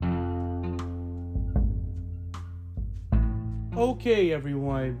Okay,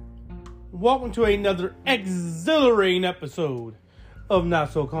 everyone. Welcome to another exhilarating episode of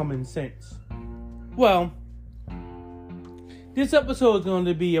Not So Common Sense. Well, this episode is going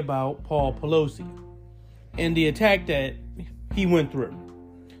to be about Paul Pelosi and the attack that he went through.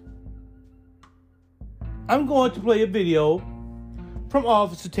 I'm going to play a video from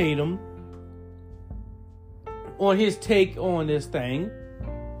Officer Tatum on his take on this thing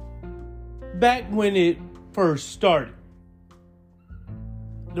back when it first started.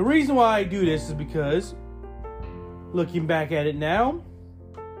 The reason why I do this is because, looking back at it now,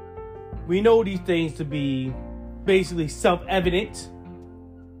 we know these things to be basically self-evident.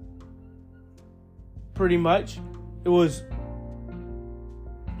 Pretty much. It was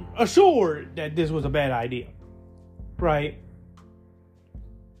assured that this was a bad idea. Right?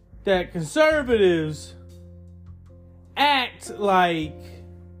 That conservatives act like,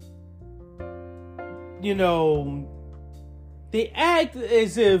 they act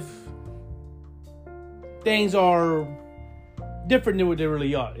as if things are different than what they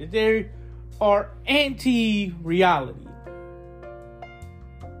really are. They are anti-reality.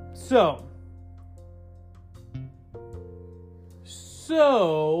 So,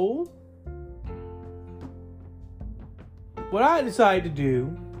 what I decided to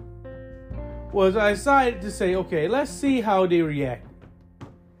do was I decided to say, okay, let's see how they react.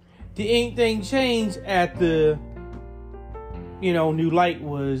 Did anything change at the new light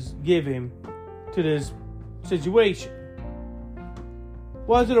was given to this situation?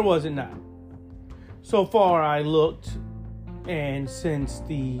 Was it or was it not? So far I looked, and since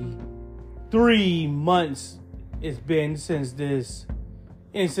the 3 months it's been since this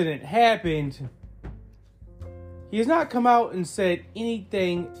incident happened, he has not come out and said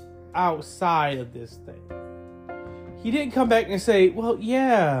anything outside of this thing. He didn't come back and say, well,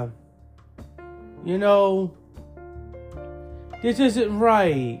 yeah, this isn't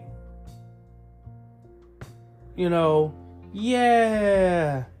right.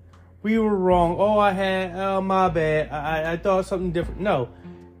 Yeah, we were wrong. Oh, my bad. I thought something different. No.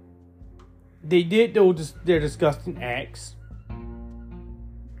 They did their disgusting acts.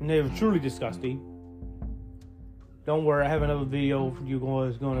 And they were truly disgusting. Don't worry, I have another video for you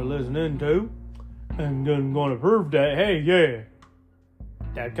guys going to listen into. And I'm going to prove that, hey, yeah,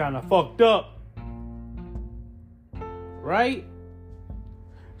 that kind of fucked up. Right?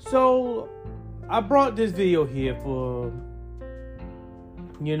 So, I brought this video here for,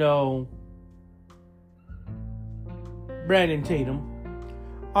 Brandon Tatum.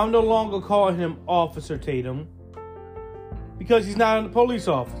 I'm no longer calling him Officer Tatum because he's not a police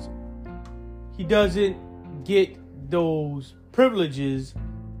officer. He doesn't get those privileges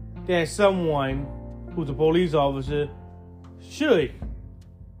that someone who's a police officer should.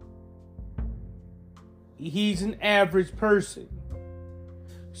 He's an average person.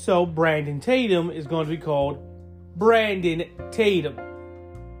 So Brandon Tatum is going to be called Brandon Tatum.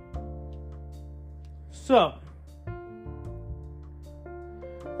 So,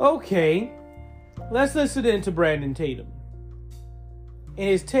 okay, let's listen into Brandon Tatum and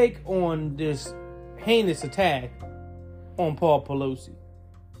his take on this heinous attack on Paul Pelosi.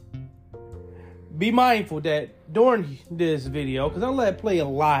 Be mindful that during this video, because I'll let it play a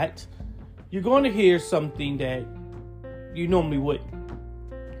lot, you're going to hear something that you normally wouldn't.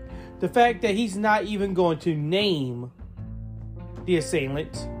 The fact that he's not even going to name the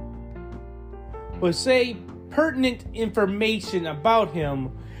assailant, but say pertinent information about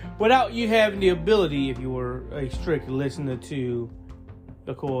him without you having the ability, if you were a strict listener to,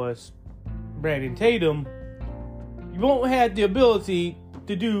 of course, Brandon Tatum, you won't have the ability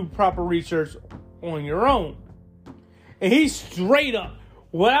to do proper research on your own. And he's straight up,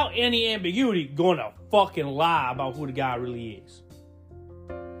 without any ambiguity, gonna fucking lie about who the guy really is.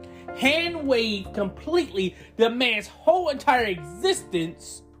 Hand wave completely the man's whole entire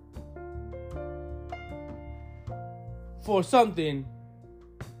existence for something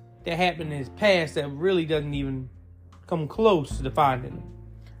that happened in his past that really doesn't even come close to defining him.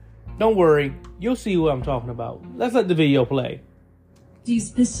 Don't worry, you'll see what I'm talking about. Let's let the video play.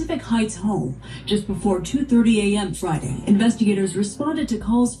 Pacific Heights home just before 2:30 a.m. Friday. Investigators responded to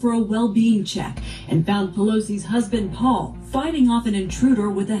calls for a well-being check and found Pelosi's husband, Paul, fighting off an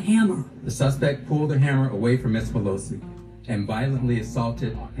intruder with a hammer. The suspect pulled the hammer away from Miss Pelosi and violently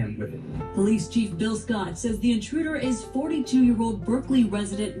assaulted him with it. Police Chief Bill Scott says the intruder is 42-year-old Berkeley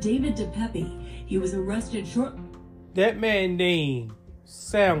resident David DePepe. He was arrested That man name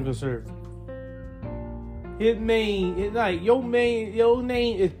sound conservative. Your name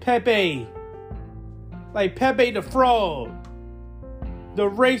is Pepe. Like Pepe the Frog. The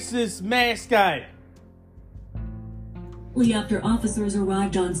racist mascot. After officers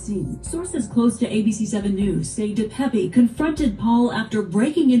arrived on scene, sources close to ABC7 News say DePepe confronted Paul after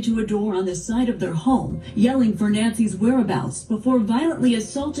breaking into a door on the side of their home, yelling for Nancy's whereabouts before violently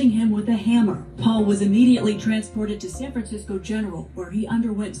assaulting him with a hammer. Paul was immediately transported to San Francisco General, where he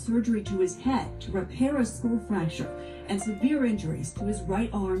underwent surgery to his head to repair a skull fracture and severe injuries to his right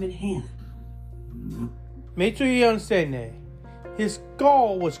arm and hand. Make sure you understand that. His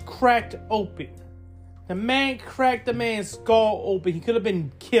skull was cracked open. The man cracked the man's skull open. He could have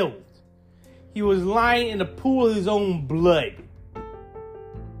been killed. He was lying in a pool of his own blood,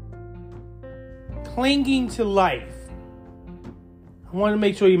 clinging to life. I want to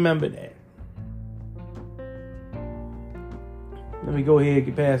make sure you remember that. Let me go ahead and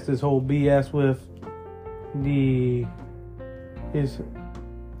get past this whole BS with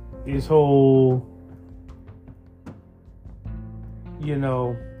his whole, you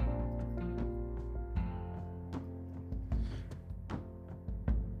know,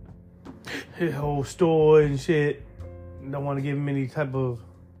 his whole story and shit. Don't want to give him any type of...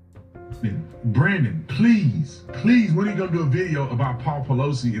 Brandon, please, when are you gonna do a video about Paul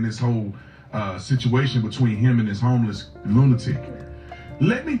Pelosi and this whole situation between him and this homeless lunatic?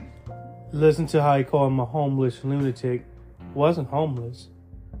 Let me listen to how he called him a homeless lunatic. Wasn't homeless.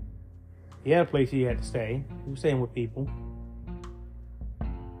 He had a place he had to stay. He was staying with people.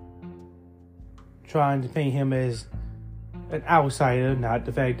 Trying to paint him as an outsider, not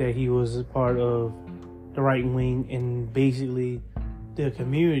the fact that he was a part of the right wing and basically the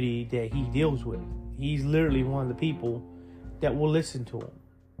community that he deals with. He's literally one of the people that will listen to him.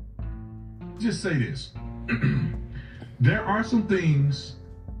 Just say this. There are some things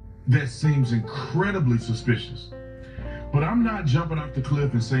that seems incredibly suspicious, but I'm not jumping off the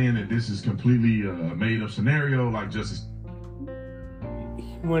cliff and saying that this is completely a made up scenario like Justice.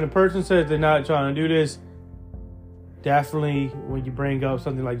 When a person says they're not trying to do this, definitely when you bring up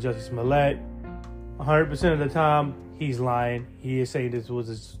something like Justice Smollett, 100% of the time, he's lying. He is saying this was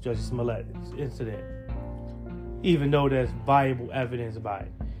a Justice Smollett incident, even though there's viable evidence about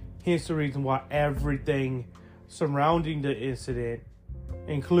it. Hence the reason why everything surrounding the incident,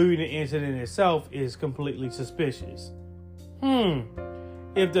 including the incident itself, is completely suspicious.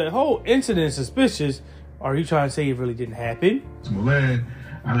 If the whole incident is suspicious, are you trying to say it really didn't happen? Smollett,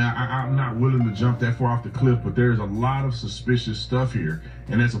 I'm not willing to jump that far off the cliff, but there's a lot of suspicious stuff here.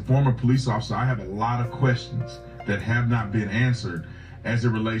 And as a former police officer, I have a lot of questions that have not been answered as it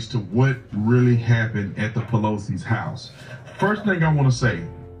relates to what really happened at the Pelosi's house. First thing I want to say,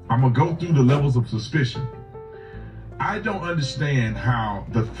 I'm going to go through the levels of suspicion. I don't understand how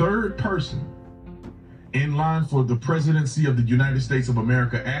the third person in line for the presidency of the United States of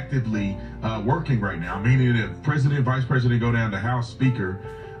America actively working right now, meaning that president, vice president go down, the House Speaker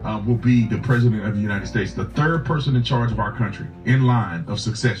will be the president of the United States. The third person in charge of our country, in line of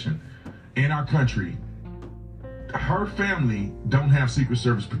succession in our country, her family don't have Secret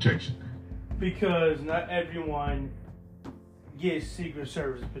Service protection. Because not everyone gets Secret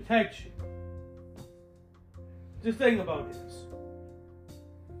Service protection. Just think about this.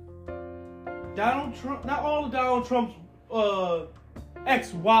 Donald Trump, not all of Donald Trump's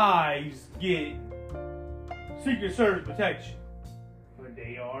ex-wives get Secret Service protection, but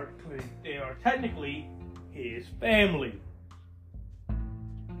they are technically his family.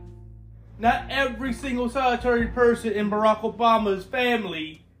 Not every single solitary person in Barack Obama's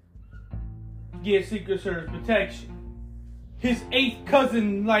family gets Secret Service protection. His eighth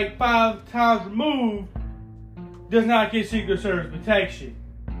cousin, like 5 times removed, does not get Secret Service protection.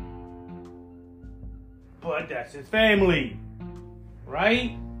 But that's his family,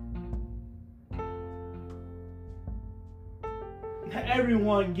 right? Not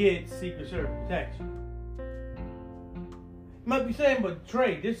everyone gets Secret Service protection. You might be saying, but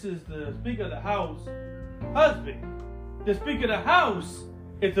Trey, this is the Speaker of the House husband. The Speaker of the House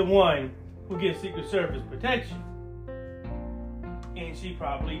is the one who gets Secret Service protection. And she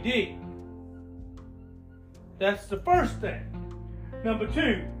probably did. That's the first thing. Number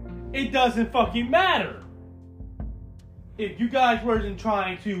 2, it doesn't fucking matter. If you guys weren't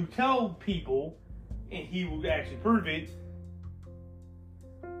trying to tell people, and he will actually prove it,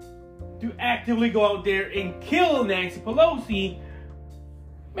 to actively go out there and kill Nancy Pelosi,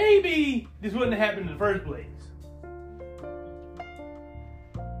 maybe this wouldn't have happened in the first place.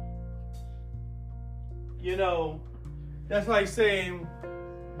 You know, that's like saying,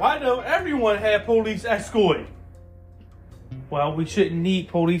 why don't everyone have police escort? Well, we shouldn't need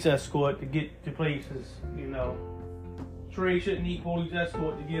police escort to get to places, you know. Trey shouldn't need police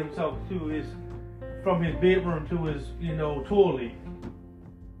escort to get himself to his, from his bedroom to his, you know, toilet.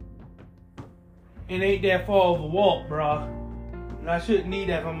 It ain't that far of a walk, bruh. And I shouldn't need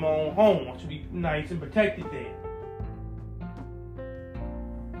that from my own home. I should be nice and protected there.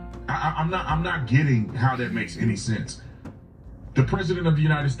 I'm not getting how that makes any sense. The President of the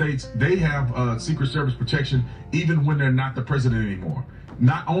United States, they have Secret Service protection even when they're not the president anymore.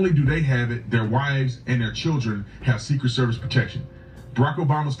 Not only do they have it, their wives and their children have Secret Service protection. Barack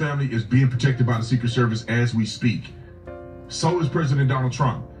Obama's family is being protected by the Secret Service as we speak. So is President Donald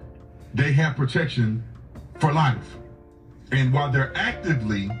Trump. They have protection for life. And while they're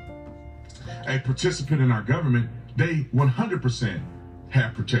actively a participant in our government, they 100%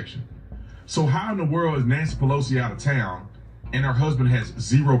 have protection. So how in the world is Nancy Pelosi out of town and her husband has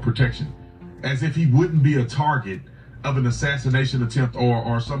zero protection? As if he wouldn't be a target of an assassination attempt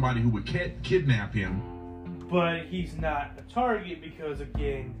or somebody who would kidnap him. But he's not a target because,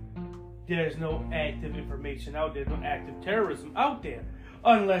 again, there's no active information out there, no active terrorism out there.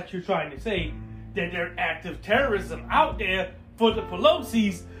 Unless you're trying to say that there's active terrorism out there for the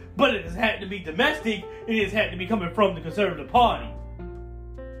Pelosi's, but it has had to be domestic, and it has had to be coming from the Conservative Party.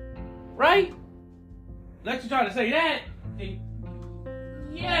 Right? Unless you're trying to say that,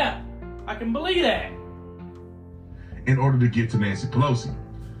 yeah, I can believe that. In order to get to Nancy Pelosi.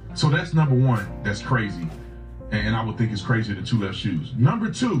 So that's number one, that's crazy. And I would think it's crazier than two left shoes.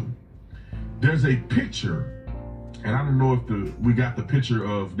 Number two, there's a picture, and I don't know if we got the picture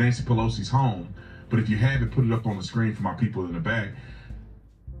of Nancy Pelosi's home, but if you have it, put it up on the screen for my people in the back.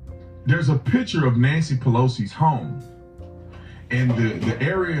 There's a picture of Nancy Pelosi's home and the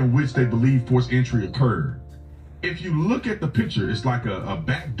area in which they believe forced entry occurred. If you look at the picture, it's like a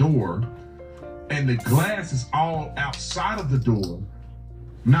back door, and the glass is all outside of the door,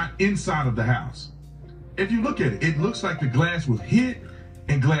 not inside of the house. If you look at it, it looks like the glass was hit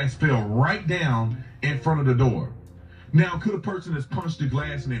and glass fell right down in front of the door. Now, could a person that's punched the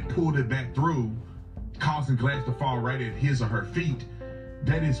glass and then pulled it back through, causing glass to fall right at his or her feet?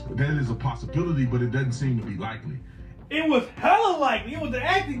 That is a possibility, but it doesn't seem to be likely. It was hella likely. It was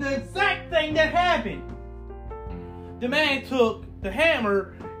actually the exact thing that happened. The man took the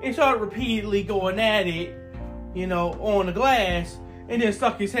hammer and started repeatedly going at it, on the glass, and then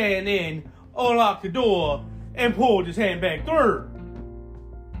stuck his hand in, unlocked the door, and pulled his hand back through.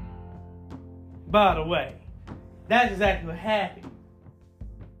 By the way, that's exactly what happened.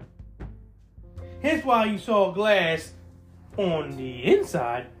 Hence why you saw glass on the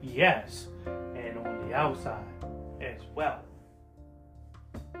inside, yes, and on the outside as well.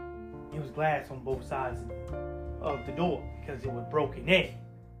 It was glass on both sides of the door because it was broken in.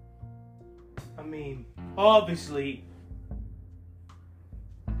 I mean, obviously,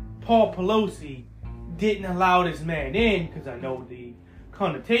 Paul Pelosi didn't allow this man in because I know the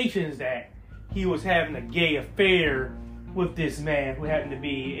connotations that he was having a gay affair with this man who happened to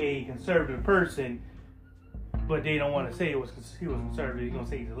be a conservative person, but they don't want to say he was conservative. They're going to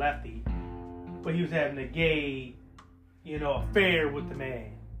say he's a lefty. But he was having a gay, affair with the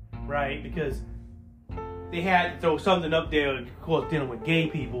man, right? Because they had to throw something up there, of course, dealing with gay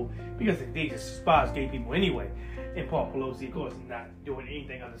people, because they just despise gay people anyway. And Paul Pelosi, of course, is not doing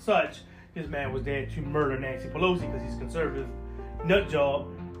anything of the such. This man was there to murder Nancy Pelosi because he's a conservative nut job.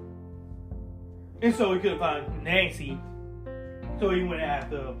 And so he couldn't find Nancy. So he went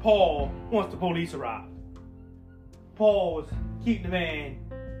after Paul once the police arrived. Paul was keeping the man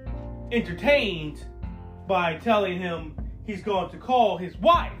entertained by telling him he's going to call his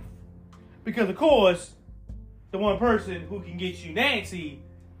wife. Because, of course, the one person who can get you Nancy,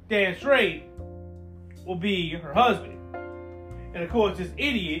 damn straight, will be her husband. And, of course, this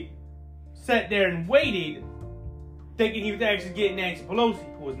idiot sat there and waited, thinking he was actually getting Nancy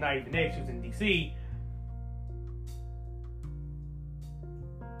Pelosi, who was not even there. She was in D.C.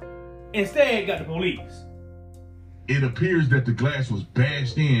 Instead, got the police. It appears that the glass was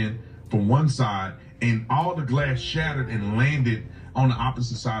bashed in from one side and all the glass shattered and landed on the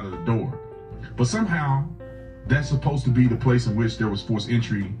opposite side of the door. But somehow, that's supposed to be the place in which there was forced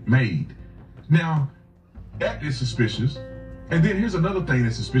entry made. Now, that is suspicious. And then here's another thing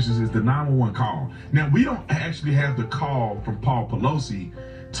that's suspicious is the 911 call. Now, we don't actually have the call from Paul Pelosi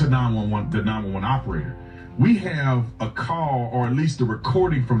to 911, the 911 operator. We have a call, or at least a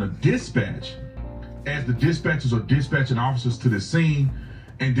recording from the dispatch, as the dispatchers are dispatching officers to the scene,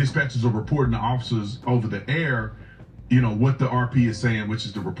 and dispatchers are reporting to officers over the air, what the RP is saying, which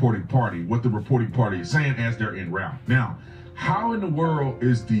is the reporting party, what the reporting party is saying as they're en route. Now, how in the world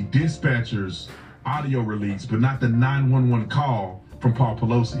is the dispatcher's audio release, but not the 911 call from Paul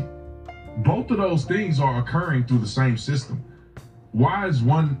Pelosi? Both of those things are occurring through the same system. Why is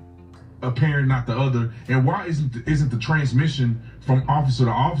one apparent, not the other? And why isn't the transmission from officer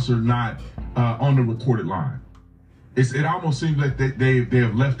to officer not on the recorded line. It almost seems like they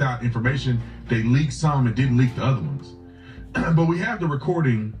have left out information. They leaked some and didn't leak the other ones. But we have the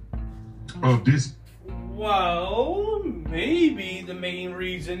recording of this. Well, maybe the main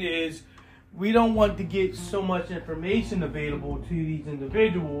reason is we don't want to get so much information available to these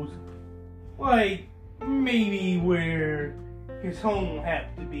individuals, like maybe where his home will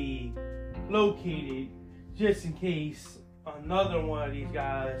have to be located, just in case another one of these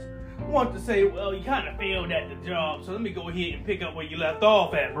guys want to say, well, you kind of failed at the job, so let me go ahead and pick up where you left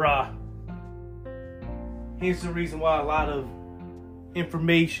off at, bruh. Here's the reason why a lot of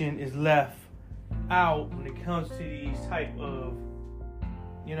information is left out when it comes to these type of,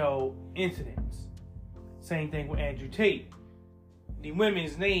 incidents. Same thing with Andrew Tate. The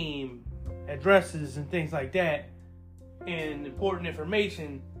women's name, addresses, and things like that, and important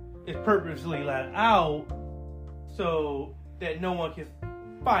information is purposely left out so that no one can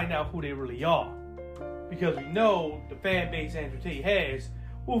find out who they really are. Because we know the fan base Andrew Tate has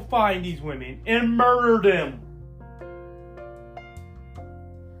will find these women and murder them.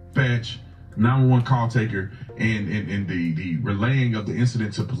 Dispatch, 911 call taker, and the relaying of the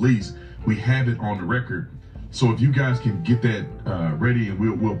incident to police, we have it on the record. So if you guys can get that ready, and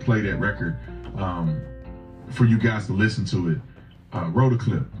we'll play that record for you guys to listen to it. Roll the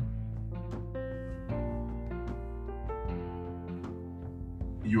clip.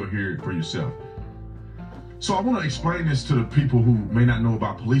 You'll hear it for yourself. So I want to explain this to the people who may not know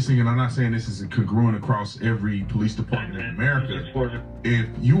about policing, and I'm not saying this is congruent across every police department in America. If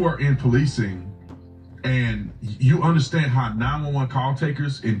you are in policing and you understand how 911 call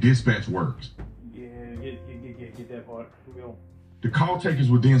takers and dispatch works. Yeah, get that part. The call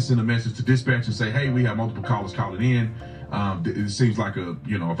takers would then send a message to dispatch and say, hey, we have multiple callers calling in. It seems like a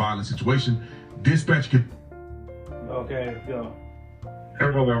violent situation. Dispatch could... Okay, go.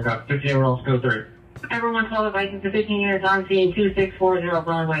 Everyone got 15-year-olds go through. Everyone call the license to 15 years on scene 2640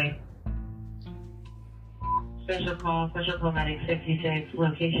 Broadway. Special call medic 66,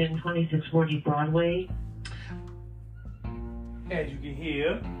 location 2640 Broadway. As you can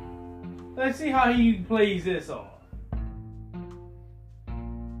hear, let's see how he plays this off.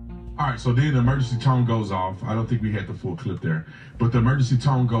 All right, so then the emergency tone goes off. I don't think we had the full clip there, but the emergency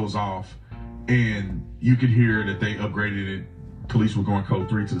tone goes off, and you could hear that they upgraded it. Police were going code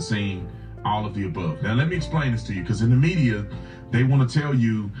 3 to the scene, all of the above. Now, let me explain this to you, because in the media, they want to tell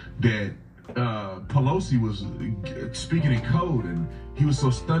you that Pelosi was speaking in code, and he was so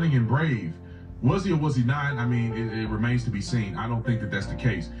stunning and brave. Was he or was he not? I mean, it remains to be seen. I don't think that that's the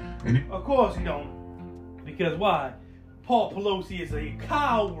case. And of course he don't. Because why? Paul Pelosi is a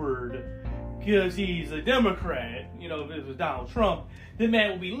coward because he's a Democrat. If it was Donald Trump, the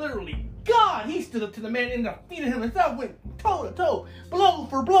man would be literally God. He stood up to the man and defeated him himself, went toe to toe, blow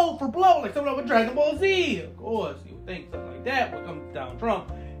for blow for blow, like something over Dragon Ball Z. Of course, you would think something like that would come to Donald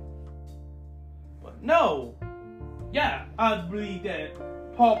Trump. But no. Yeah, I believe that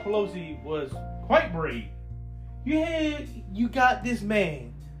Paul Pelosi was quite brave. You got this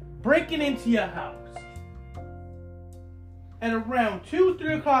man breaking into your house at around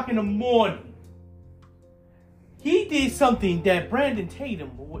 2-3 o'clock in the morning. He did something that Brandon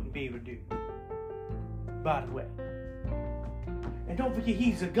Tatum wouldn't be able to do, by the way. And don't forget,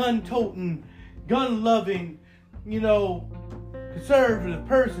 he's a gun-toting, gun-loving, conservative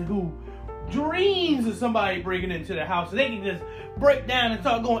person who dreams of somebody breaking into their house so they can just break down and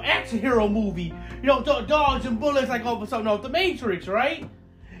start going action hero movie. Dodging bullets like off of something off the Matrix, right?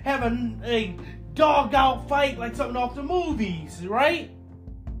 Having a dog-out fight like something off the movies, right?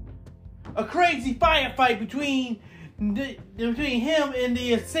 A crazy firefight between him and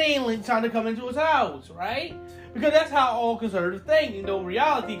the assailant trying to come into his house, right? Because that's how all conservatives think.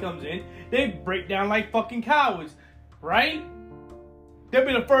 Reality comes in, they break down like fucking cowards, right? They'll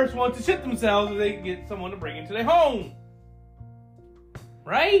be the first ones to shit themselves if they can get someone to bring into their home,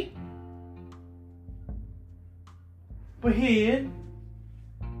 right? But here,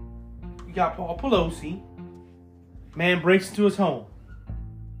 you got Paul Pelosi. Man breaks into his home.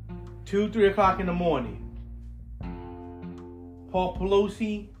 2-3 o'clock in the morning. Paul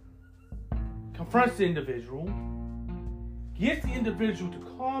Pelosi confronts the individual, gets the individual to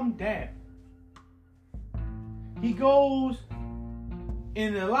calm down. He goes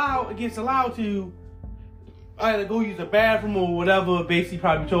and gets allowed to either go use the bathroom or whatever. Basically,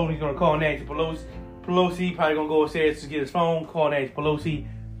 probably told him he's gonna call Nancy Pelosi. Pelosi probably gonna go upstairs to get his phone, call Nancy Pelosi,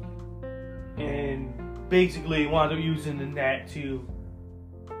 and basically wound up using that to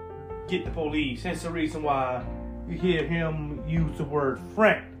get the police. Hence the reason why you hear him use the word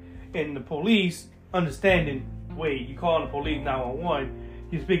friend. And the police, understanding, wait, you calling the police 911,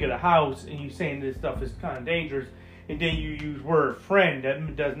 you speak of the house and you saying this stuff is kind of dangerous, and then you use word friend,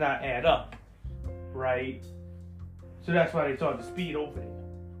 that does not add up, right? So that's why they started to speed over it.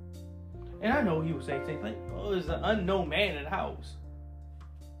 And I know he was saying things like, oh, there's an unknown man in the house.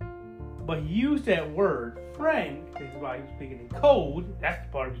 But he used that word, friend, this is why he was speaking in code. That's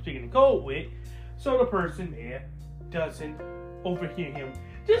the part he was speaking in code with. So the person there doesn't overhear him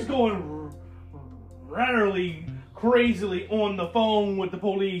just going randomly, crazily on the phone with the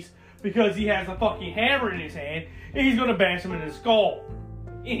police because he has a fucking hammer in his hand and he's going to bash him in the skull.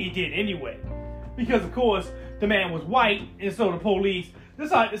 And he did anyway. Because, of course, the man was white, and so the police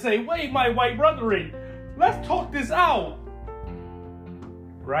decided to say, wait, my white brother in. Let's talk this out.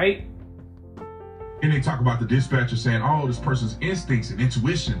 Right? And they talk about the dispatcher saying, oh, this person's instincts and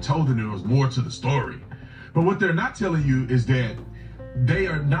intuition told them there was more to the story. But what they're not telling you is that they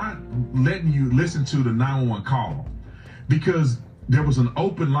are not letting you listen to the 911 call because there was an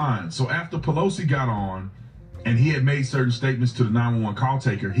open line. So after Pelosi got on and he had made certain statements to the 911 call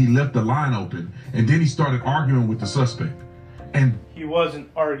taker, he left the line open and then he started arguing with the suspect. And he wasn't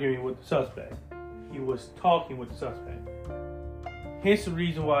arguing with the suspect. He was talking with the suspect. Hence the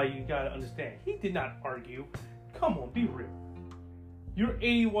reason why you gotta understand. He did not argue. Come on, be real. You're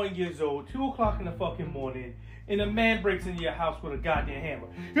 81 years old, 2 o'clock in the fucking morning, and a man breaks into your house with a goddamn hammer.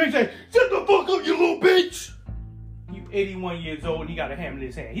 You ain't say, shut the fuck up, you little bitch! You 81 years old and he got a hammer in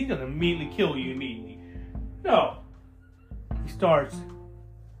his hand. He's gonna immediately kill you immediately. No. He starts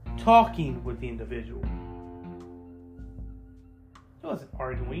talking with the individual. He wasn't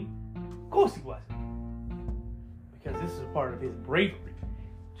arguing. Of course he wasn't. Because this is a part of his bravery.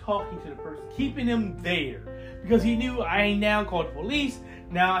 Talking to the person, keeping him there. Because he knew I ain't now called the police.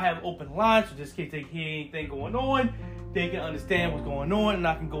 Now I have open lines, so just in case they hear anything going on, they can understand what's going on, and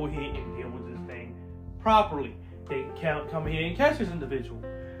I can go ahead and deal with this thing properly. They can come here and catch this individual.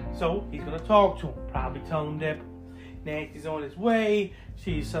 So he's going to talk to him. Probably tell him that Nancy's on his way.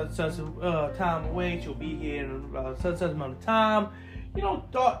 She's such a time away. She'll be here in such amount of time. You know,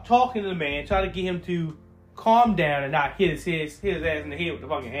 talking to the man, try to get him to calm down and not hit his ass in the head with the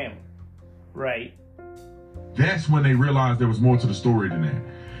fucking hammer. Right? That's when they realized there was more to the story than that.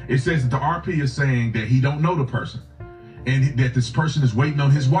 It says that the RP is saying that he don't know the person. And that this person is waiting on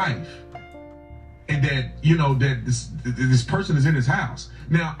his wife. And that, you know, that this person is in his house.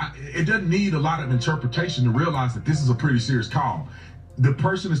 Now, it doesn't need a lot of interpretation to realize that this is a pretty serious call. The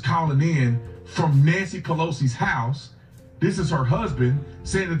person is calling in from Nancy Pelosi's house. This is her husband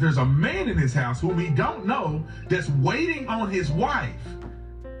saying that there's a man in his house whom he don't know that's waiting on his wife.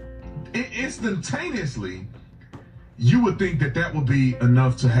 Instantaneously, you would think that that would be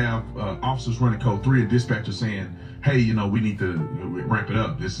enough to have officers running code 3 and dispatcher saying, hey, you know, we need to ramp it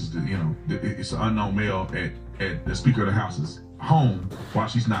up. This is the, you know, it's an unknown male at the Speaker of the House's home while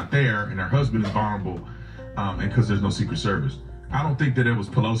she's not there and her husband is vulnerable and because there's no Secret Service. I don't think that it was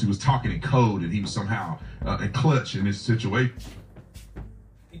Pelosi was talking in code and he was somehow a clutch in this situation.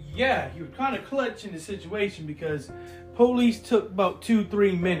 Yeah, he was kind of clutch in the situation because police took about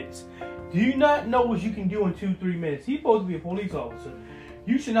 2-3 minutes. Do you not know what you can do in 2-3 minutes? He's supposed to be a police officer.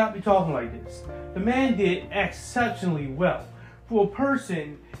 You should not be talking like this. The man did exceptionally well for a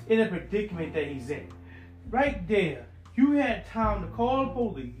person in a predicament that he's in. Right there, you had time to call the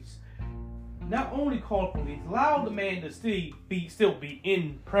police. Not only call the police, allow the man to still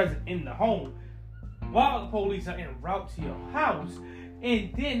be present in the home while the police are en route to your house.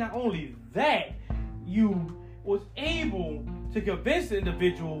 And then not only that, you was able to convince the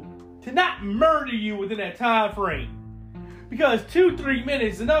individual to not murder you within that time frame. Because 2-3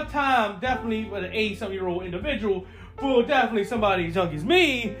 minutes is enough time, definitely for the 80-something-year-old individual, for definitely somebody as young as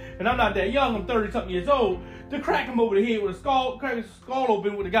me, and I'm not that young, I'm 30-something years old, to crack him over the head with a skull, crack his skull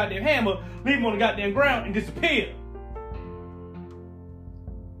open with a goddamn hammer, leave him on the goddamn ground, and disappear.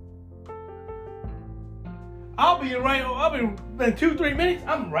 I'll be in 2-3 minutes,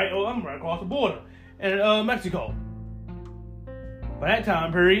 I'm right across the border in Mexico. By that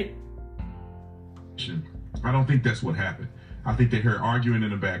time period. I don't think that's what happened. I think they heard arguing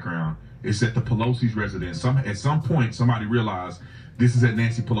in the background. It's at the Pelosi's residence. At some point, somebody realized this is at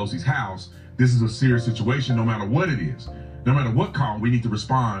Nancy Pelosi's house. This is a serious situation, no matter what it is. No matter what call, we need to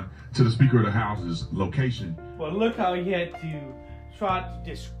respond to the Speaker of the House's location. Well, look how he had to try to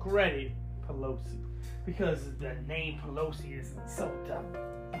discredit Pelosi. Because the name Pelosi is so dumb,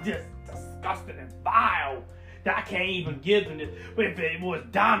 just disgusting and vile that I can't even give them this. But if it was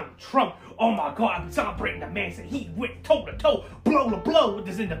Donald Trump, oh my God, I'm celebrating the man said he went toe to toe, blow to blow with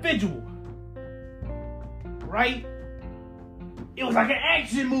this individual. Right? It was like an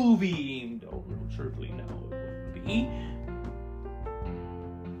action movie. Even though, truthfully, no, it wouldn't be.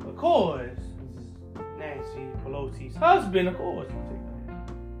 course, Nancy Pelosi's husband, of course.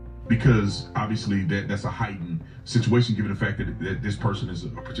 Because obviously that's a heightened situation given the fact that this person is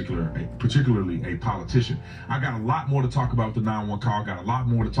particularly a politician. I got a lot more to talk about with the 911 call. Got a lot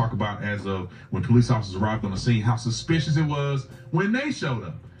more to talk about as of when police officers arrived on the scene, how suspicious it was when they showed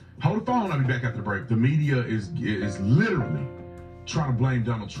up. Hold the phone, I'll be back after the break. The media is literally trying to blame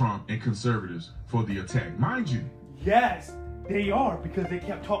Donald Trump and conservatives for the attack. Mind you. Yes, they are, because they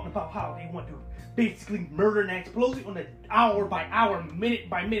kept talking about how they want to basically murder Nancy Pelosi on an hour by hour, minute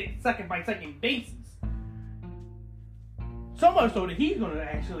by minute, second by second basis. So much so that he's going to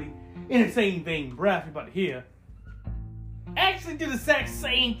actually, in the same vein, breath you're about to hear, actually do the exact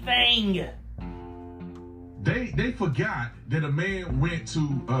same thing. They forgot that a man went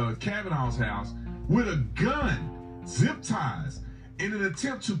to Kavanaugh's house with a gun, zip ties, in an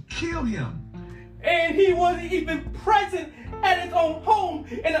attempt to kill him. And he wasn't even present at his own home,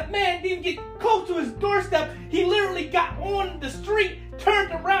 and the man didn't get close to his doorstep. He literally got on the street,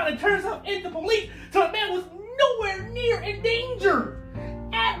 turned around, and turned himself into police. So the man was nowhere near in danger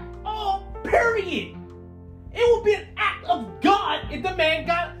at all, period. It would be an act of God if the man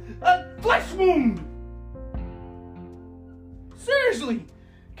got a flesh wound. Seriously,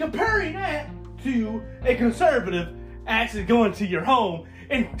 comparing that to a conservative actually going to your home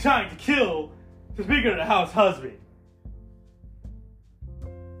and trying to kill the Speaker of the House husband.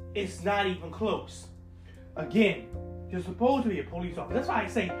 It's not even close. Again, you're supposed to be a police officer. That's why I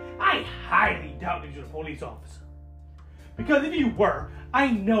say I highly doubt that you're a police officer. Because if you were,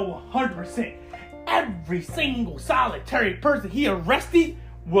 I know 100% every single solitary person he arrested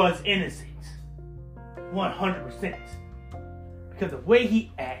was innocent. 100%. Because the way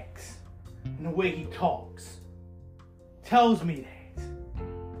he acts and the way he talks tells me that.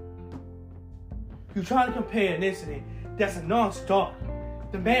 You're trying to compare an incident that's a non-starter.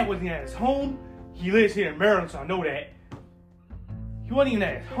 The man wasn't at his home. He lives here in Maryland, so I know that. He wasn't even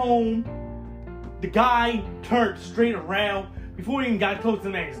at his home. The guy turned straight around before he even got close to the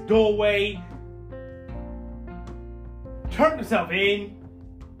man's doorway. Turned himself in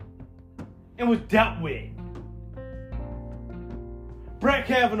and was dealt with. Brett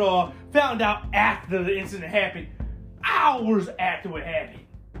Kavanaugh found out after the incident happened, hours after it happened,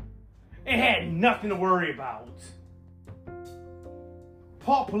 and had nothing to worry about.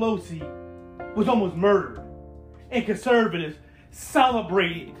 Paul Pelosi was almost murdered, and conservatives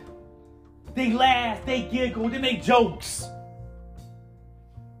celebrated. They laughed, they giggled, they made jokes.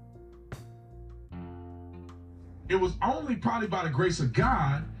 It was only probably by the grace of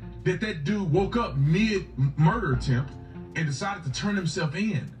God that dude woke up mid-murder attempt and decided to turn himself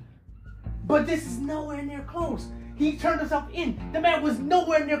in. But this is nowhere near close. He turned himself in. The man was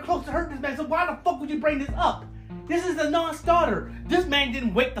nowhere near close to hurting this man, so why the fuck would you bring this up? This is a non-starter. This man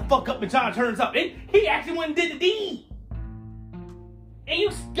didn't wake the fuck up and try to turn himself in. He actually went and did the deed. And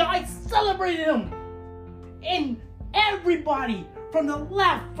you guys celebrated him. And everybody from the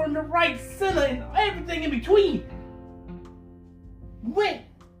left, from the right, center, and everything in between went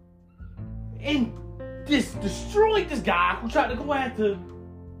and just destroyed this guy who tried to go after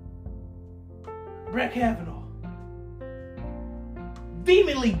Brett Kavanaugh,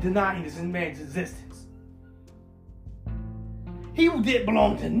 vehemently denying this man's existence. He didn't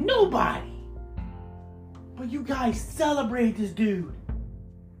belong to nobody. But you guys celebrate this dude.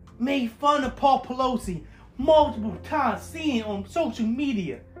 Made fun of Paul Pelosi multiple times, seeing it on social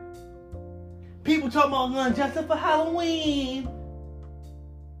media. People talking about guns just for Halloween.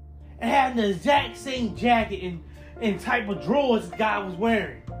 And having the exact same jacket and type of drawers this guy was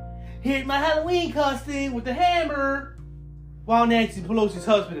wearing. Here's my Halloween costume with the hammer. While Nancy Pelosi's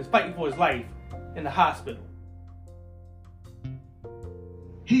husband is fighting for his life in the hospital.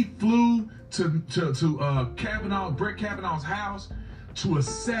 He flew to Brett Kavanaugh's house to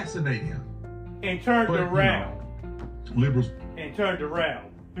assassinate him. And turned around. Liberals. And turned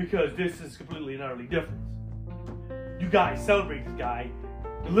around. Because this is completely and utterly different. You guys celebrate this guy.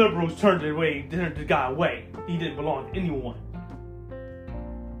 The liberals turned the guy away. He didn't belong to anyone.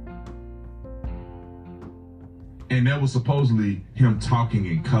 And that was supposedly him talking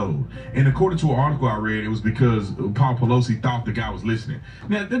in code. And according to an article I read, it was because Paul Pelosi thought the guy was listening.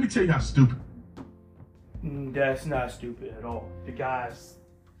 Now, let me tell you how stupid. That's not stupid at all. The guys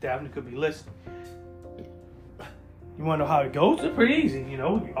definitely could be listening. You want to know how it goes? It's pretty easy. You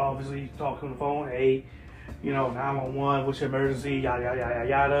know, obviously you talk on the phone. Hey, 911, what's your emergency? Yada, yada, yada,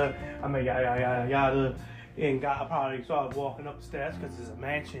 yada. Yada, yada, yada. And guy probably started walking up the steps because it's a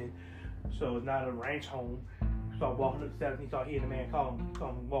mansion. So it's not a ranch home. Started walking up the steps and he started hearing the man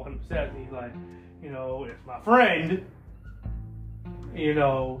calling walking up the steps and he's like, it's my friend.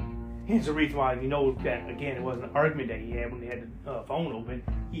 Here's the reason why you know that, again, it wasn't an argument that he had when they had the phone open.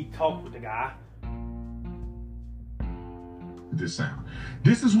 He talked with the guy. This sound.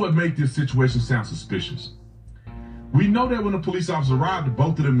 This is what makes this situation sound suspicious. We know that when the police officers arrived,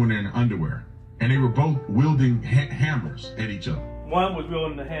 both of them were in underwear, and they were both wielding hammers at each other. One was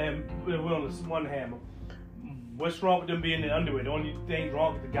wielding one hammer. What's wrong with them being in underwear? The only thing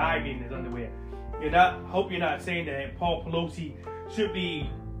wrong with the guy being in his underwear. Hope you're not saying that Paul Pelosi should be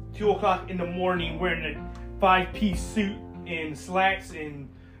 2 o'clock in the morning wearing a 5-piece suit and slacks and,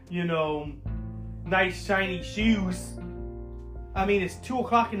 you know, nice shiny shoes. I mean, it's 2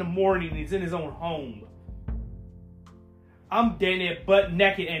 o'clock in the morning and he's in his own home. I'm down there butt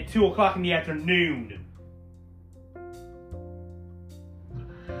naked at 2 o'clock in the afternoon.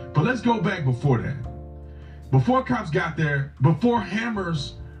 But let's go back before that. Before cops got there, before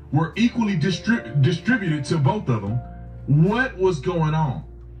hammers were equally distributed to both of them, what was going on?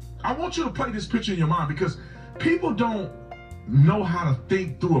 I want you to play this picture in your mind, because people don't know how to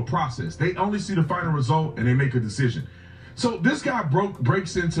think through a process. They only see the final result and they make a decision. So this guy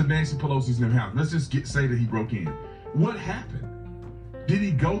breaks into Nancy Pelosi's house. Let's just say that he broke in. What happened? Did he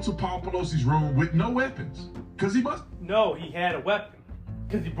go to Paul Pelosi's room with no weapons? Because he must. No, he had a weapon.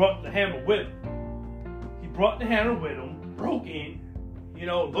 Because he brought the hammer with him. He brought the hammer with him, broke in, you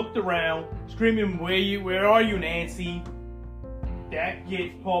know, looked around, screaming, where are you, Nancy? That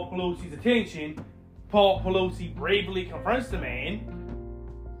gets Paul Pelosi's attention. Paul Pelosi bravely confronts the man.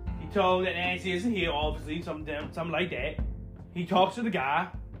 He told him that Nancy isn't here, obviously, something like that. He talks to the guy,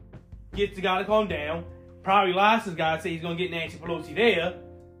 gets the guy to calm down, probably lies to the guy, say he's going to get Nancy Pelosi there.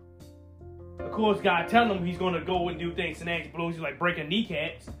 Of course, the guy telling him he's going to go and do things to Nancy Pelosi, like breaking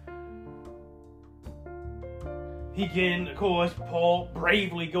kneecaps. Of course, Paul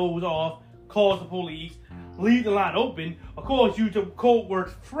bravely goes off, calls the police, leaves the line open. Of course, use a code word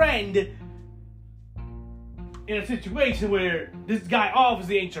friend in a situation where this guy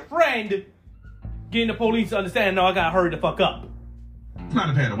obviously ain't your friend, getting the police to understand, no, I gotta hurry the fuck up. He might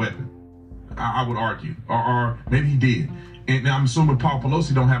have had a weapon, I would argue. Or maybe he did. And I'm assuming Paul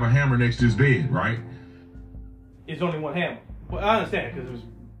Pelosi don't have a hammer next to his bed, right? It's only one hammer. Well, I understand, because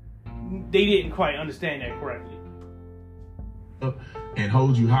they didn't quite understand that correctly. And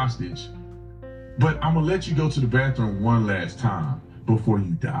hold you hostage. But I'm going to let you go to the bathroom one last time before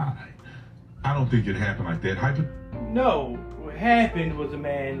you die. I don't think it happened like that. No, what happened was the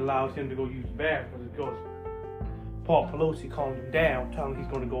man allowed him to go use the bathroom because Paul Pelosi calmed him down, telling him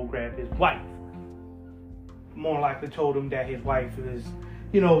he's going to go grab his wife. More likely told him that his wife is,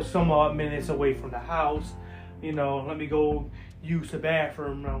 you know, some odd minutes away from the house. You know, let me go use the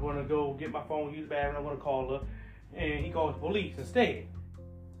bathroom. I'm going to go get my phone, use the bathroom. I'm going to call her. And he calls the police instead.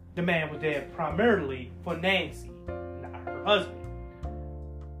 The man was there primarily for Nancy, not her husband.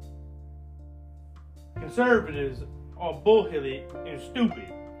 Conservatives are bullheaded and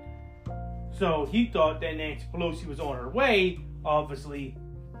stupid. So he thought that Nancy Pelosi was on her way. Obviously,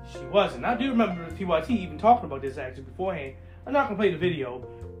 she wasn't. I do remember TYT even talking about this actually beforehand. I'm not going to play the video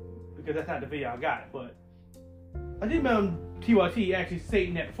because that's not the video I got. But I did remember TYT actually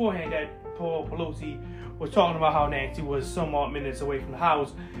stating that beforehand, that Paul Pelosi was talking about how Nancy was some odd minutes away from the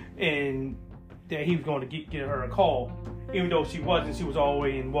house and that he was going to get her a call. Even though she wasn't, she was all the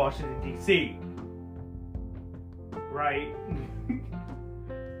way in Washington, D.C. Right?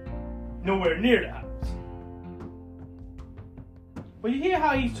 Nowhere near the house. But you hear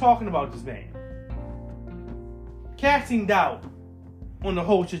how he's talking about this man. Casting doubt on the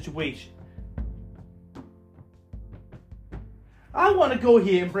whole situation. I want to go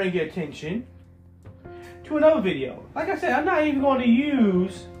here and bring your attention to another video. Like I said, I'm not even going to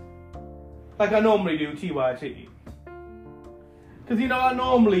use, like I normally do, TYT. Because, you know, I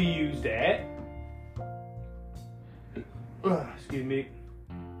normally use that. Excuse me.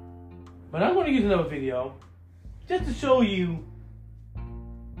 But I'm going to use another video just to show you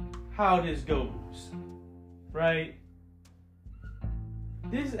how this goes. Right?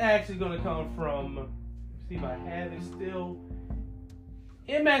 This is actually going to come from, let's see if I have it still,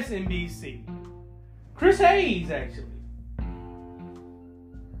 MSNBC. Chris Hayes, actually.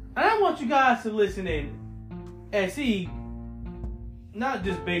 And I want you guys to listen in as he, not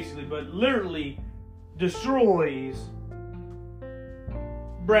just basically, but literally destroys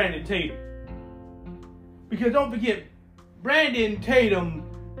Brandon Tatum. Because don't forget, Brandon Tatum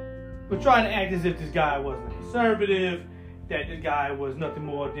was trying to act as if this guy wasn't a conservative, that this guy was nothing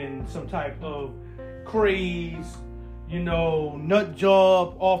more than some type of craze, you know, nut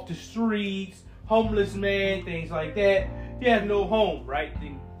job off the streets, homeless man, things like that. He has no home, right?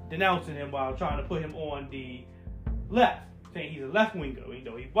 Denouncing him while trying to put him on the left, saying he's a left winger, even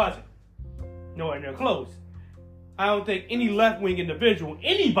though he wasn't. nowhere near close. I don't think any left-wing individual,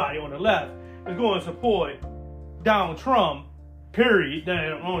 anybody on the left, is going to support Donald Trump, period.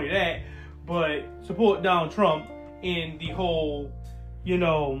 Not only that, but support Donald Trump in the whole,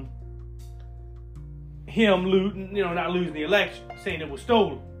 him losing, not losing the election, saying it was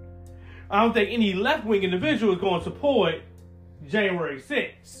stolen. I don't think any left-wing individual is going to support January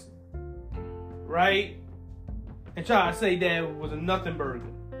 6th, right? And try to say that it was a nothing burger,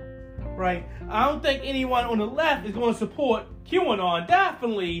 right? I don't think anyone on the left is going to support QAnon.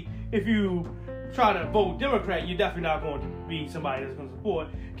 Definitely, if you try to vote Democrat, you're definitely not going to be somebody that's going to support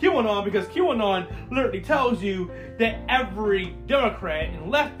QAnon, because QAnon literally tells you that every Democrat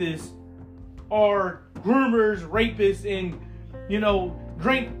and leftist are groomers, rapists, and,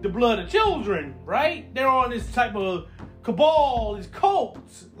 drink the blood of children, right? They're on this type of cabal, this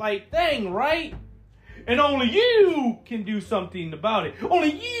cults thing, right? And only you can do something about it.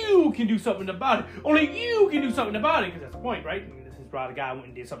 Only you can do something about it. Only you can do something about it. Because that's the point, right? This is why the guy went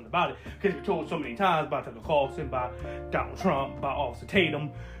and did something about it. Because we're told so many times by Tucker Carlson, by Donald Trump, by Officer Tatum,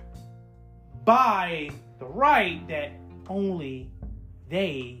 by the right, that only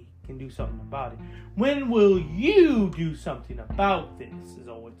they can do something about it. When will you do something about this is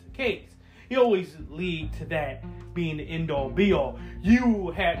always the case. You always lead to that being the end-all, be-all.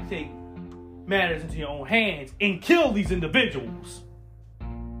 You have to take matters into your own hands and kill these individuals.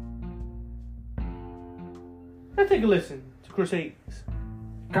 Let's take a listen to Chris Hayes.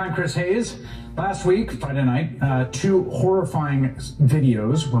 I'm Chris Hayes. Last week, Friday night, two horrifying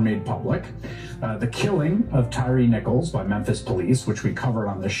videos were made public. The killing of Tyree Nichols by Memphis police, which we covered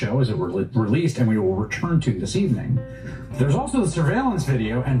on this show as it was released, and we will return to this evening. There's also the surveillance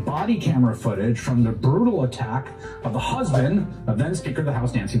video and body camera footage from the brutal attack of the husband of then Speaker of the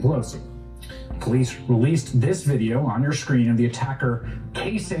House, Nancy Pelosi. Police released this video on your screen of the attacker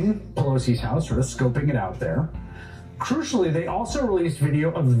casing Pelosi's house, sort of scoping it out there. Crucially, they also released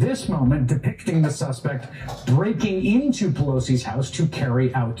video of this moment depicting the suspect breaking into Pelosi's house to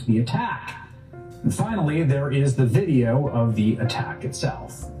carry out the attack. And finally, there is the video of the attack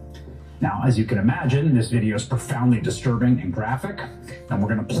itself. Now, as you can imagine, this video is profoundly disturbing and graphic, and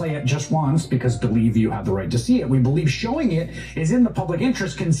we're going to play it just once because believe you have the right to see it. We believe showing it is in the public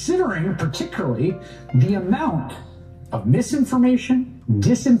interest, considering particularly the amount of misinformation,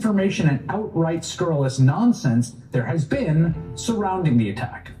 disinformation, and outright scurrilous nonsense there has been surrounding the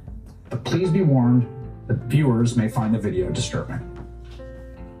attack. But please be warned that viewers may find the video disturbing.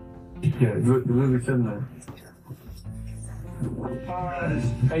 Yeah, Lily said that.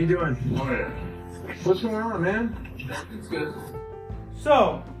 How you doing? What's going on, man? It's good.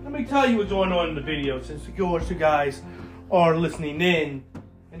 So, let me tell you what's going on in the video, since of course you guys are listening in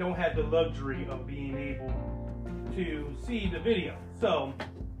and don't have the luxury of being able to see the video. So,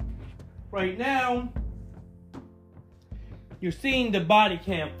 right now, you're seeing the body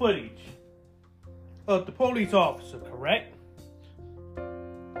cam footage of the police officer, correct?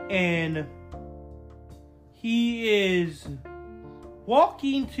 And he is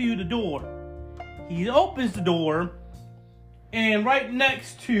walking to the door. He opens the door, and right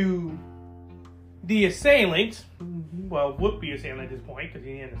next to the assailant, well, would-be assailant at this point, because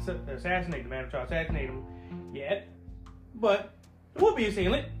he didn't assassinate the man, or try to assassinate him yet, but would-be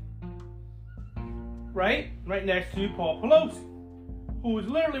assailant, right next to Paul Pelosi, who is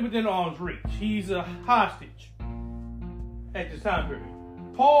literally within arm's reach. He's a hostage at this time period.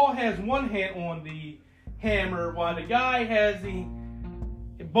 Paul has one hand on the hammer, while the guy has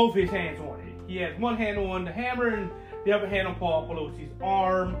both his hands on it. He has one hand on the hammer and the other hand on Paul Pelosi's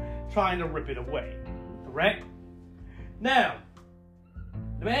arm, trying to rip it away. Correct? Now,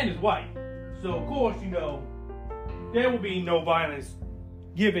 the man is white, so of course, there will be no violence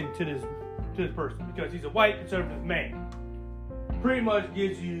given to this person, because he's a white conservative man. Pretty much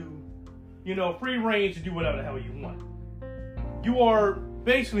gives you, free reign to do whatever the hell you want. You are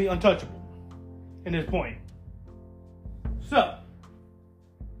basically untouchable in this point. So,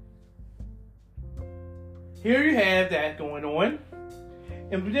 here you have that going on.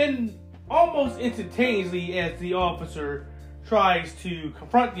 And then, almost instantaneously, as the officer tries to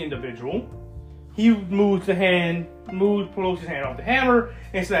confront the individual, he moves Pelosi's hand off the hammer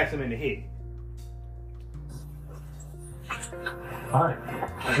and slaps him in the head. All right.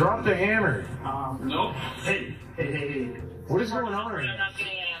 Drop the hammer. No. Hey. What is going on right I'm now? not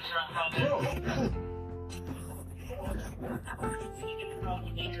getting an answer on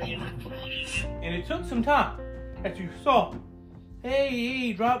And it took some time, as you saw.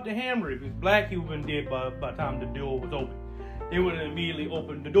 Hey, drop the hammer. If he was black, he would have been dead by the time the door was open. They would have immediately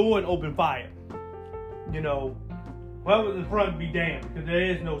opened the door and opened fire. Whoever's in front be damned, because there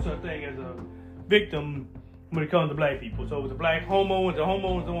is no such thing as victim when it comes to black people. So if it's a black homo and the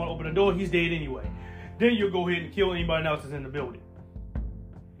homo is the one to open the door, he's dead anyway. Then you'll go ahead and kill anybody else that's in the building.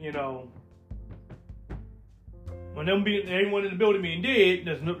 You know, when everyone in the building being dead,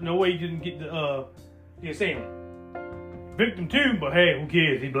 there's no way you didn't get the assailant. Victim too, but hey, who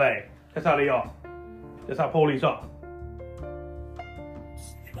cares? He black. That's how they are. That's how police are.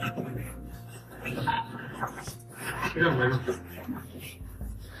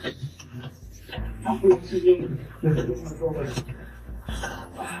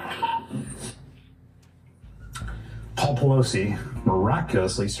 Paul Pelosi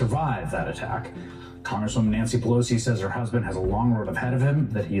miraculously survived that attack. Congresswoman Nancy Pelosi says her husband has a long road ahead of him,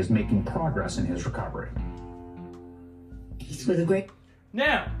 that he is making progress in his recovery. It's with a great...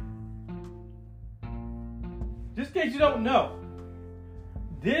 Now, just in case you don't know,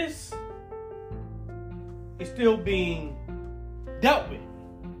 this is still being dealt with.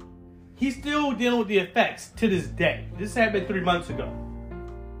 He's still dealing with the effects to this day. This happened 3 months ago.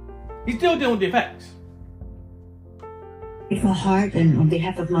 He's still dealing with the effects. Grateful heart, and on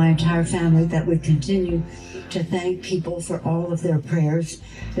behalf of my entire family, that we continue to thank people for all of their prayers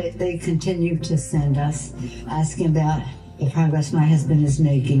that they continue to send us, asking about the progress my husband is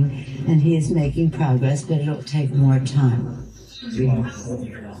making, and he is making progress, but it'll take more time.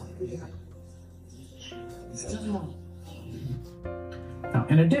 Now,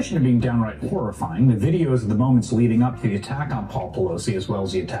 in addition to being downright horrifying, the videos of the moments leading up to the attack on Paul Pelosi, as well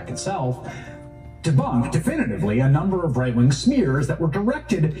as the attack itself, debunk definitively a number of right-wing smears that were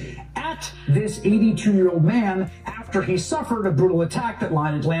directed at this 82-year-old man after he suffered a brutal attack that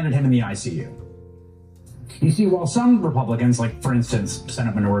landed him in the ICU. You see, while some Republicans, like, for instance,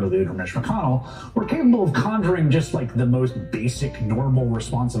 Senate Minority Leader Mitch McConnell, were capable of conjuring just like the most basic, normal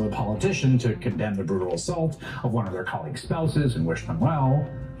response of a politician to condemn the brutal assault of one of their colleagues' spouses and wish them well,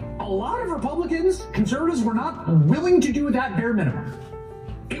 a lot of Republicans, conservatives, were not willing to do that bare minimum.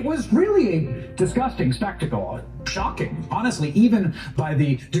 It was really a disgusting spectacle, shocking, honestly, even by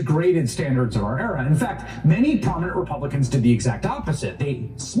the degraded standards of our era. In fact, many prominent Republicans did the exact opposite. They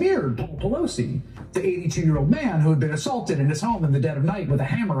smeared Paul Pelosi, the 82-year-old man who had been assaulted in his home in the dead of night with a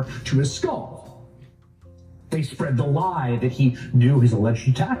hammer to his skull. They spread the lie that he knew his alleged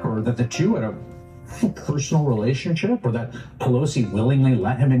attacker, or that the two had a personal relationship, or that Pelosi willingly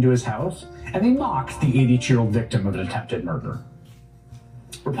let him into his house, and they mocked the 82-year-old victim of an attempted murder.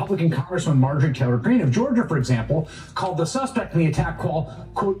 Republican Congresswoman Marjorie Taylor Greene of Georgia, for example, called the suspect in the attack quote,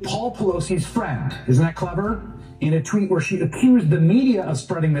 Paul Pelosi's friend. Isn't that clever? In a tweet where she accused the media of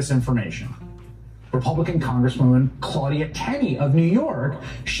spreading misinformation. Republican Congresswoman Claudia Tenney of New York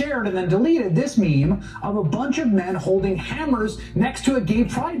shared and then deleted this meme of a bunch of men holding hammers next to a gay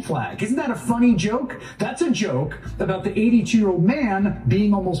pride flag. Isn't that a funny joke? That's a joke about the 82-year-old man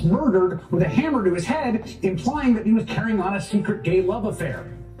being almost murdered with a hammer to his head, implying that he was carrying on a secret gay love affair.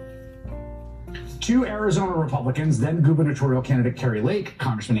 Two Arizona Republicans, then gubernatorial candidate Carrie Lake,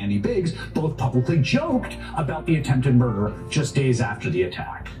 Congressman Andy Biggs, both publicly joked about the attempted murder just days after the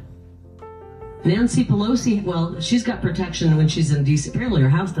attack. Nancy Pelosi, well, she's got protection when she's in D.C. Apparently her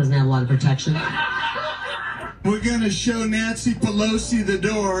house doesn't have a lot of protection. We're going to show Nancy Pelosi the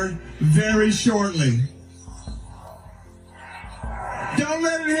door very shortly. Don't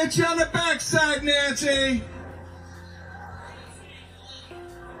let it hit you on the backside, Nancy.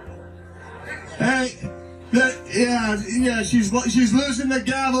 Hey, yeah, she's losing the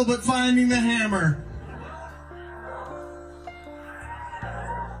gavel but finding the hammer.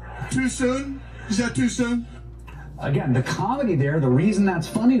 Too soon? Is that too soon? Again, the comedy there, the reason that's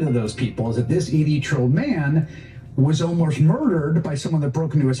funny to those people is that this 80-year-old man was almost murdered by someone that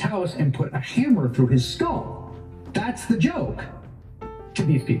broke into his house and put a hammer through his skull. That's the joke to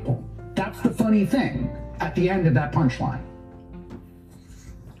these people. That's the funny thing at the end of that punchline.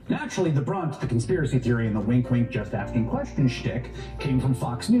 Naturally, the brunt, the conspiracy theory, and the wink-wink just asking questions shtick came from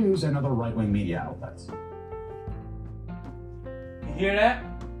Fox News and other right-wing media outlets. You hear that?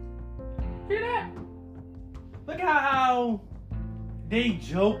 Hear that? Look at how they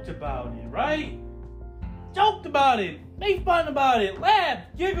joked about it, right? Joked about it, made fun about it,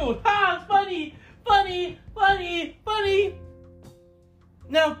 laughed, giggled, ha, it's funny, funny, funny, funny.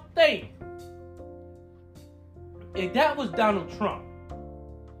 Now think, if that was Donald Trump,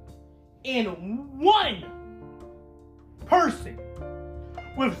 and one person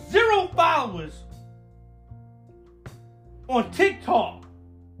with 0 followers on TikTok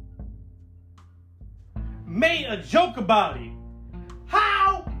made a joke about it,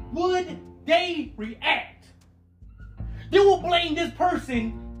 how would they react? They will blame this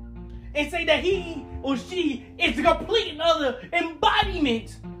person and say that he or she is the complete and utter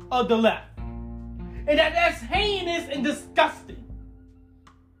embodiment of the left. And that's heinous and disgusting.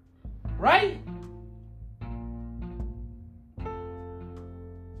 Right?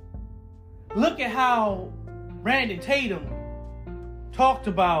 Look at how Brandon Tatum talked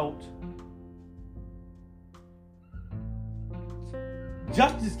about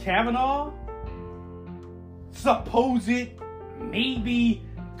Justice Kavanaugh, supposed, maybe,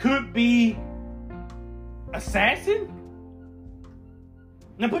 could be assassin.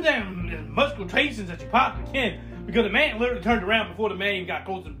 Now put down as much quotations as you possibly can, because the man literally turned around before the man got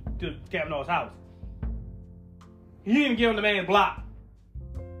close to Kavanaugh's house. He didn't even get on the man's block.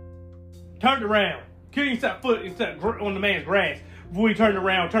 Turned around. Couldn't even set foot on the man's grass before he turned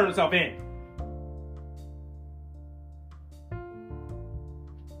around and turned himself in.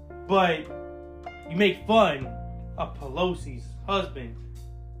 But you make fun of Pelosi's husband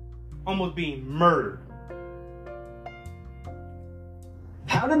almost being murdered.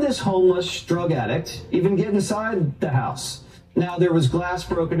 How did this homeless drug addict even get inside the house? Now, there was glass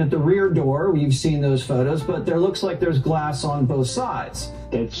broken at the rear door. We've seen those photos, but there looks like there's glass on both sides.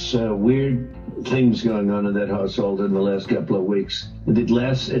 It's weird things going on in that household in the last couple of weeks. The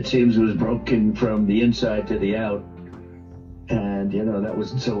glass, it seems, was broken from the inside to the out. And, you know, that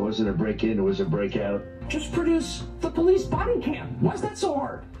wasn't, so it wasn't a break-in, it was a break-out. Just produce the police body cam. Why is that so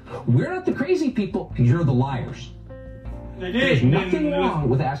hard? We're not the crazy people. You're the liars. There's nothing wrong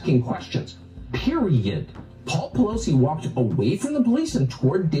with asking questions. Period. Paul Pelosi walked away from the police and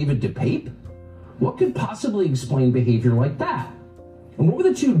toward David DePape? What could possibly explain behavior like that? And what were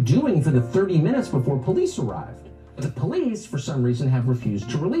the two doing for the 30 minutes before police arrived? The police, for some reason, have refused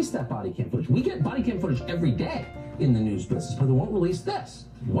to release that body cam footage. We get body cam footage every day in the news business, but they won't release this.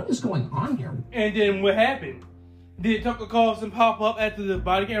 What is going on here? And then what happened? Did Tucker Carlson pop up after the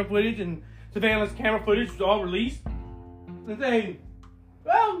body camera footage and surveillance camera footage was all released? And say,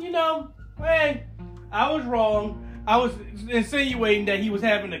 well, you know, hey, I was wrong. I was insinuating that he was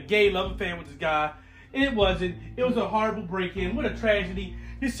having a gay love affair with this guy, and it wasn't. It was a horrible break-in. What a tragedy.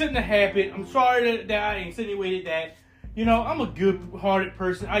 This shouldn't have happened. I'm sorry that I insinuated that. You know, I'm a good-hearted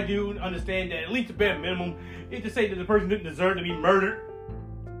person. I do understand that at least the bare minimum is to say that the person didn't deserve to be murdered.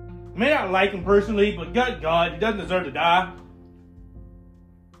 I may not like him personally, but good God, he doesn't deserve to die.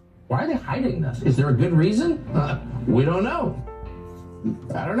 Why are they hiding this? Is there a good reason? We don't know.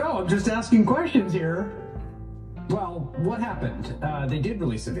 I don't know. I'm just asking questions here. Well, what happened? They did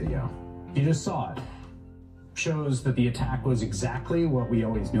release a video. You just saw it. Shows that the attack was exactly what we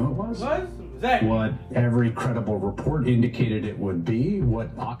always knew it was. What? Exactly. What every credible report indicated it would be. What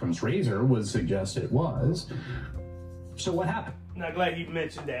Occam's razor would suggest it was. So what happened? I'm glad you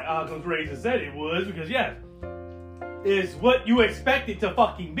mentioned that Occam's razor said it was, because yes, it's what you expect it to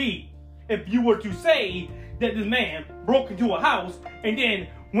fucking be. If you were to say that this man broke into a house and then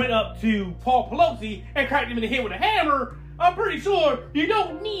went up to Paul Pelosi and cracked him in the head with a hammer, I'm pretty sure you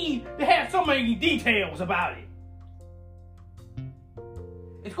don't need to have so many details about it.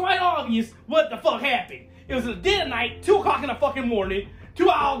 It's quite obvious what the fuck happened. It was a dead night, 2 o'clock in the fucking morning, 2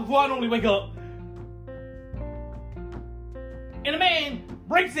 hours before I normally wake up. And a man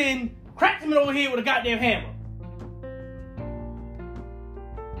breaks in, cracks him over the head with a goddamn hammer.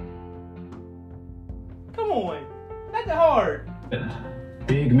 Come on, not that hard.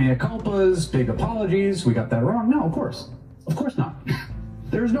 Big mea culpas, big apologies. We got that wrong? No, of course. Of course not.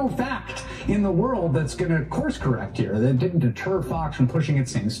 There's no fact in the world that's going to course correct here. That didn't deter Fox from pushing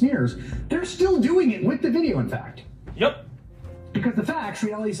its same smears. They're still doing it with the video, in fact. Yep. Because the facts,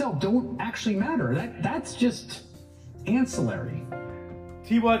 reality itself, don't actually matter. That's just ancillary.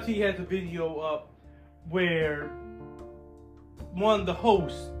 TYT has a video up where one of the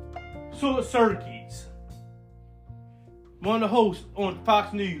hosts short circuits. One of the hosts on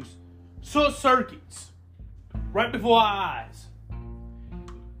Fox News short circuits right before our eyes.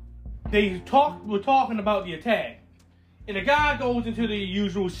 They were talking about the attack, and the guy goes into the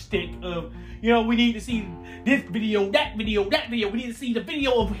usual stick of, you know, we need to see this video, that video, that video. We need to see the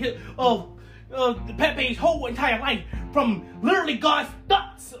video of Pepe's whole entire life, from literally God's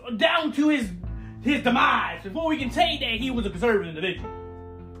thoughts down to his demise, before we can say that he was a conservative individual,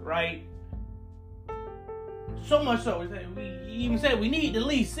 right? So much so that we even said we need to at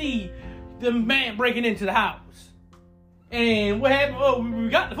least see the man breaking into the house. And what happened? Oh, we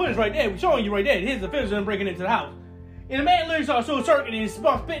got the footage right there. We're showing you right there. Here's the footage of him breaking into the house. And the man literally started short circuiting and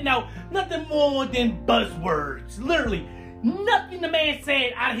started spitting out nothing more than buzzwords. Literally, nothing the man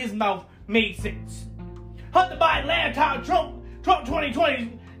said out of his mouth made sense. Hunter Biden laptop, Trump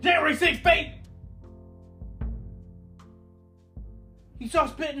 2020, January 6th fake. He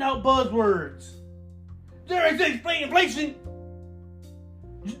started spitting out buzzwords. January 6th inflation.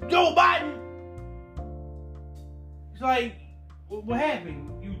 Joe Biden.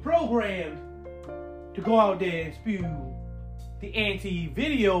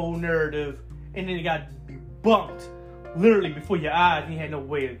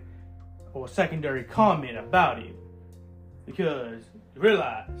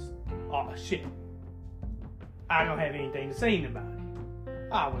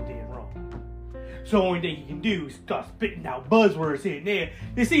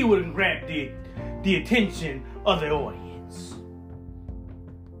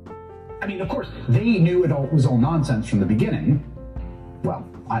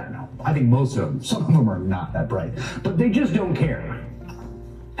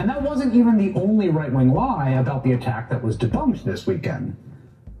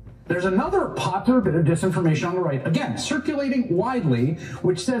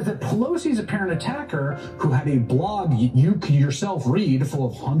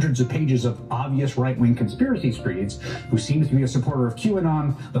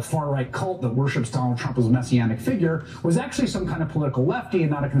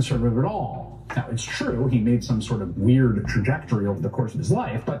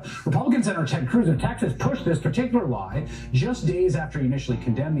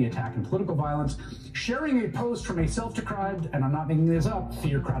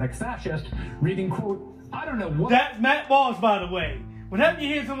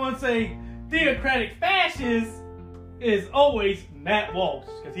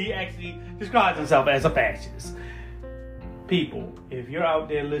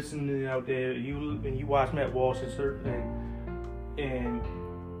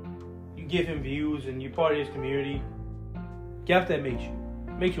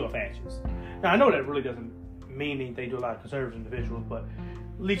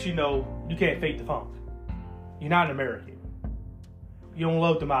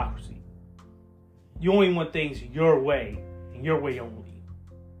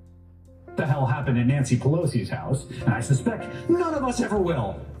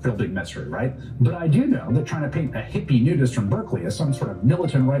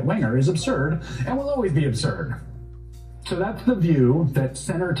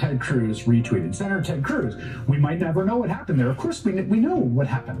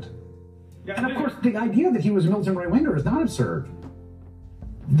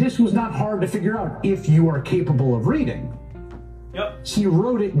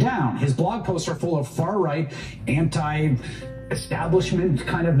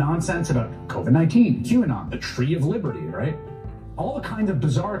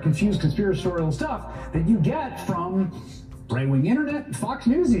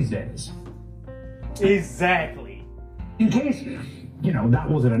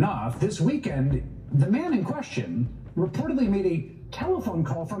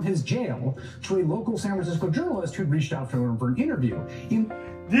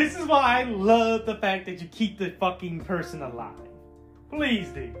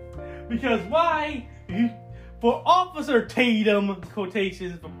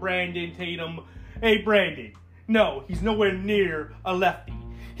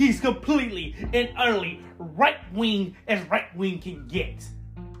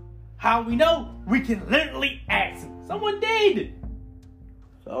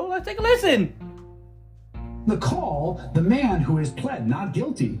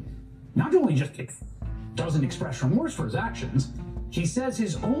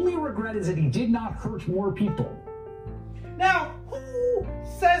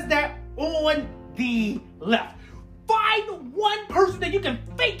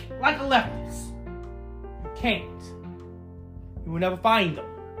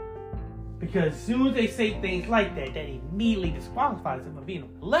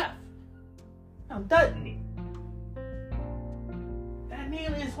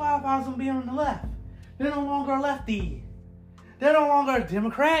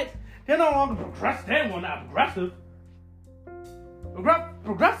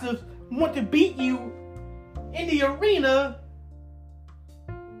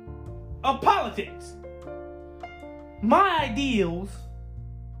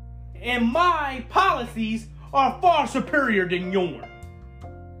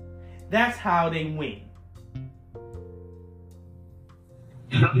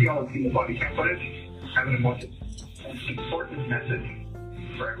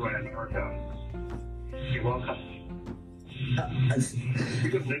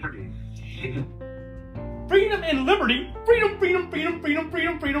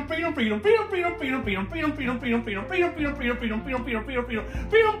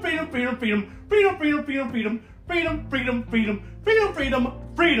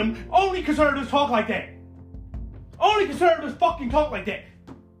 Only conservatives fucking talk like that.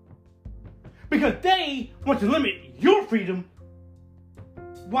 Because they want to limit your freedom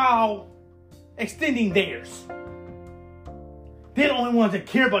while extending theirs. They're the only ones that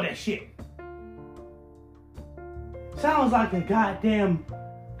care about that shit. Sounds like a goddamn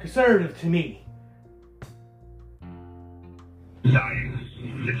conservative to me. Dying,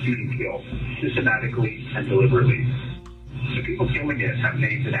 the shooting kill, systematically and deliberately. The people killing it have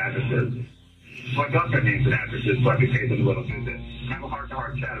names and addresses. My guns are names and addresses, so I can pay them a little visit. Have a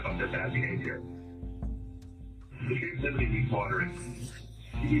heart-to-heart chat about their bad behavior. The true liberty needs watering.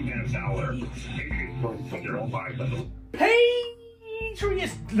 You need men of valor. Patriots will put their own lives on the...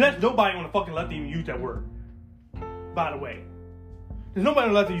 Patriots! Nobody on the fucking left even use that word. By the way. There's nobody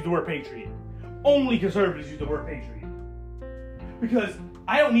on the left that use the word patriot. Only conservatives use the word patriot. Because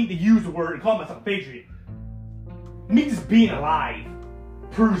I don't need to use the word and call myself a patriot. Me just being alive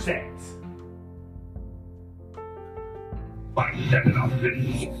proves that. By stepping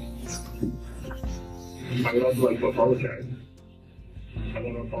opposition. I would also like to apologize. I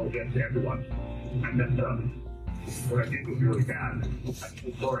want to apologize to everyone. I messed up. What I did was really bad. I'm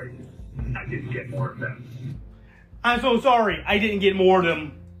so sorry I didn't get more of them. I'm so sorry I didn't get more of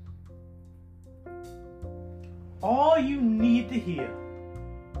them. All you need to hear.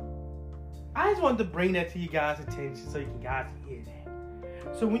 I just wanted to bring that to you guys' attention so you guys can hear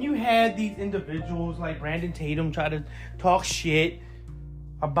that. So when you had these individuals like Brandon Tatum try to talk shit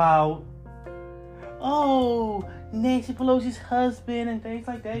about, oh, Nancy Pelosi's husband and things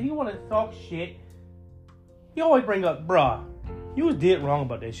like that, you want to talk shit, you always bring up, bruh, you was dead wrong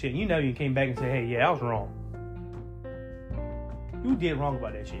about that shit. You know you came back and said, hey, yeah, I was wrong. You did wrong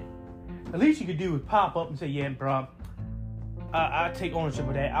about that shit. The least you could do is pop up and say, yeah, bro, I take ownership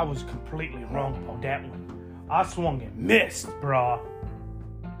of that. I was completely wrong about that one. I swung and missed, bro.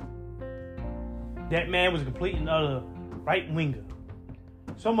 That man was a complete and utter right winger.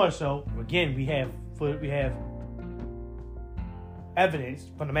 So much so, again, we have evidence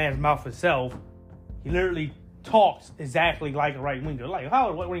from the man's mouth itself. He literally talks exactly like a right winger. Like,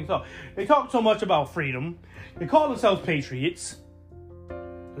 how? What do you talk? They talk so much about freedom. They call themselves patriots.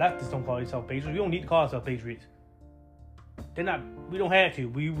 Leftists don't call themselves patriots. We don't need to call ourselves patriots. They're not. We don't have to.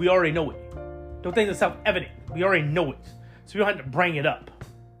 We already know it. Don't think it's self-evident. We already know it. So we don't have to bring it up.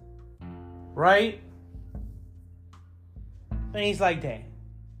 Right? Things like that.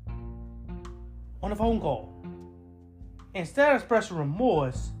 On a phone call. Instead of expressing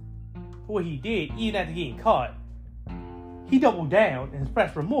remorse for what he did, even after getting caught, he doubled down and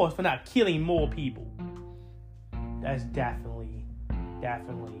expressed remorse for not killing more people. That's definitely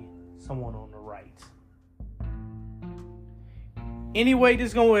someone on the right. Anyway, this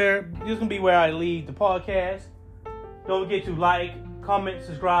is gonna be where I leave the podcast. Don't forget to like, comment,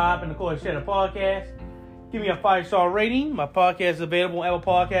 subscribe, and of course share the podcast. Give me a 5-star rating. My podcast is available on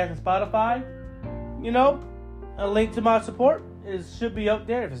Apple Podcasts and Spotify. You know, a link to my support should be up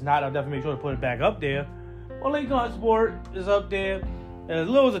there. If it's not, I'll definitely make sure to put it back up there. A link to my support is up there. As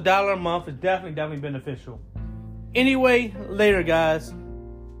little as $1 a month is definitely beneficial. Anyway, later guys.